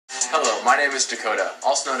Hello, my name is Dakota,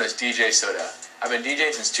 also known as DJ Sota. I've been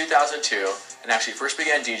DJing since 2002 and actually first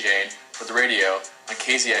began DJing with the radio on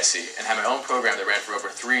KZSC and had my own program that ran for over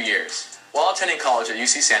 3 years. While attending college at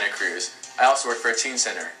UC Santa Cruz, I also worked for a teen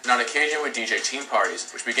center and on occasion would DJ teen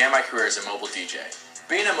parties, which began my career as a mobile DJ.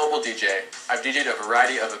 Being a mobile DJ, I've DJed a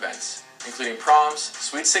variety of events, including proms,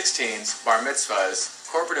 sweet 16s, bar mitzvahs,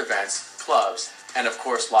 corporate events, clubs, and of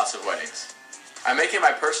course lots of weddings. I make it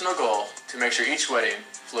my personal goal to make sure each wedding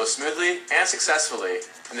flows smoothly and successfully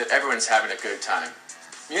and that everyone's having a good time.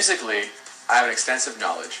 Musically, I have an extensive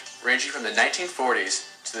knowledge, ranging from the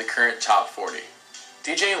 1940s to the current top 40.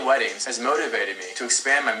 DJing weddings has motivated me to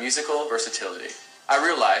expand my musical versatility. I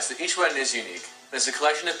realize that each wedding is unique and is a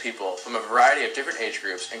collection of people from a variety of different age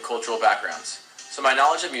groups and cultural backgrounds, so my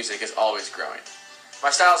knowledge of music is always growing. My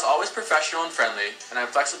style is always professional and friendly, and I'm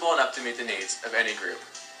flexible enough to meet the needs of any group.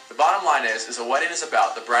 The bottom line is a wedding is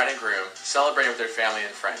about the bride and groom celebrating with their family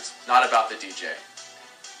and friends, not about the DJ.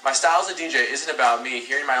 My style as a DJ isn't about me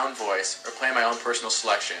hearing my own voice or playing my own personal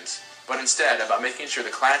selections, but instead about making sure the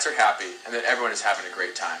clients are happy and that everyone is having a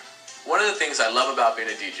great time. One of the things I love about being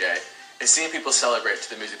a DJ is seeing people celebrate to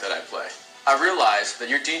the music that I play. I realize that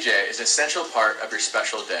your DJ is an essential part of your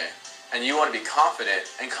special day, and you want to be confident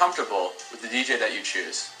and comfortable with the DJ that you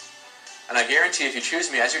choose. And I guarantee if you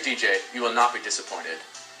choose me as your DJ, you will not be disappointed.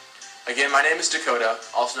 Again, my name is Dakota,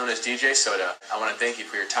 also known as DJ Sota. I want to thank you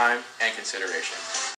for your time and consideration.